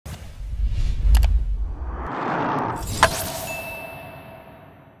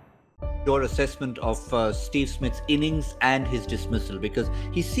your assessment of Steve Smith's innings and his dismissal, because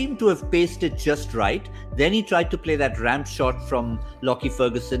he seemed to have paced it just right. Then he tried to play that ramp shot from Lockie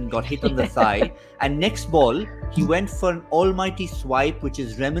Ferguson, got hit on the thigh, and next ball he went for an almighty swipe, which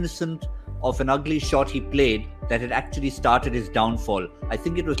is reminiscent of an ugly shot he played that had actually started his downfall. I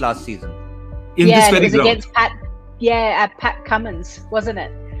think it was last season. It was ground. Against Pat Cummins, wasn't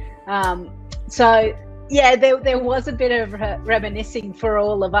it? So yeah, there was a bit of reminiscing for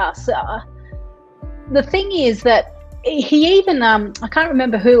all of us. The thing is that he even, I can't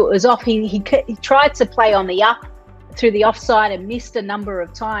remember who it was off, he tried to play on the up through the offside and missed a number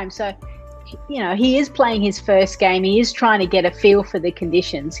of times. So, you know, he is playing his first game. He is trying to get a feel for the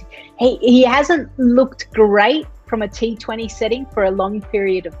conditions. He hasn't looked great from a T20 setting for a long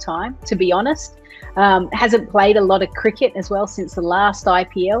period of time, to be honest. Hasn't played a lot of cricket as well since the last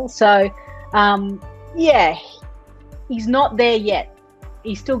IPL. So, yeah, he's not there yet.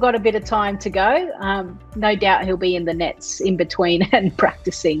 He's still got a bit of time to go. No doubt he'll be in the nets in between and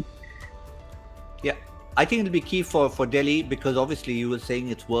practicing. Yeah, I think it'll be key for Delhi, because obviously you were saying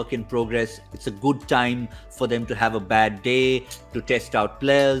it's work in progress. It's a good time for them to have a bad day, to test out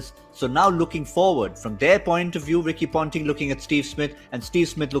players. So now looking forward, from their point of view, Ricky Ponting looking at Steve Smith and Steve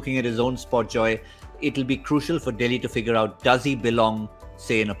Smith looking at his own spot, Joy, it'll be crucial for Delhi to figure out, does he belong,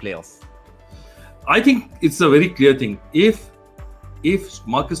 say, in a playoff? I think it's a very clear thing. If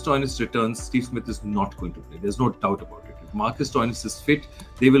Marcus Stoinis returns, Steve Smith is not going to play. There's no doubt about it. If Marcus Stoinis is fit,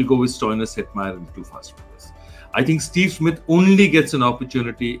 they will go with Stoinis, Hetmeyer and the two fast bowlers. I think Steve Smith only gets an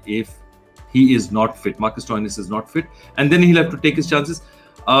opportunity if he is not fit. Marcus Stoinis is not fit, and then he'll have to take his chances.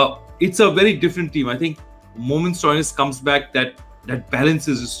 It's a very different team. I think the moment Stoinis comes back, that balance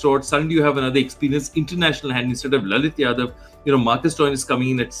is restored. Suddenly you have another experienced international hand instead of Lalit Yadav. You know, Marcus Stoinis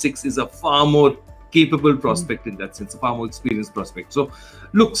coming in at 6 is a far more capable prospect in that sense, a far more experienced prospect. So,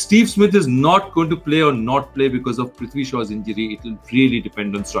 look, Steve Smith is not going to play or not play because of Prithvi Shaw's injury. It will really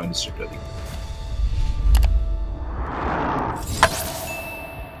depend on Stoinis returning.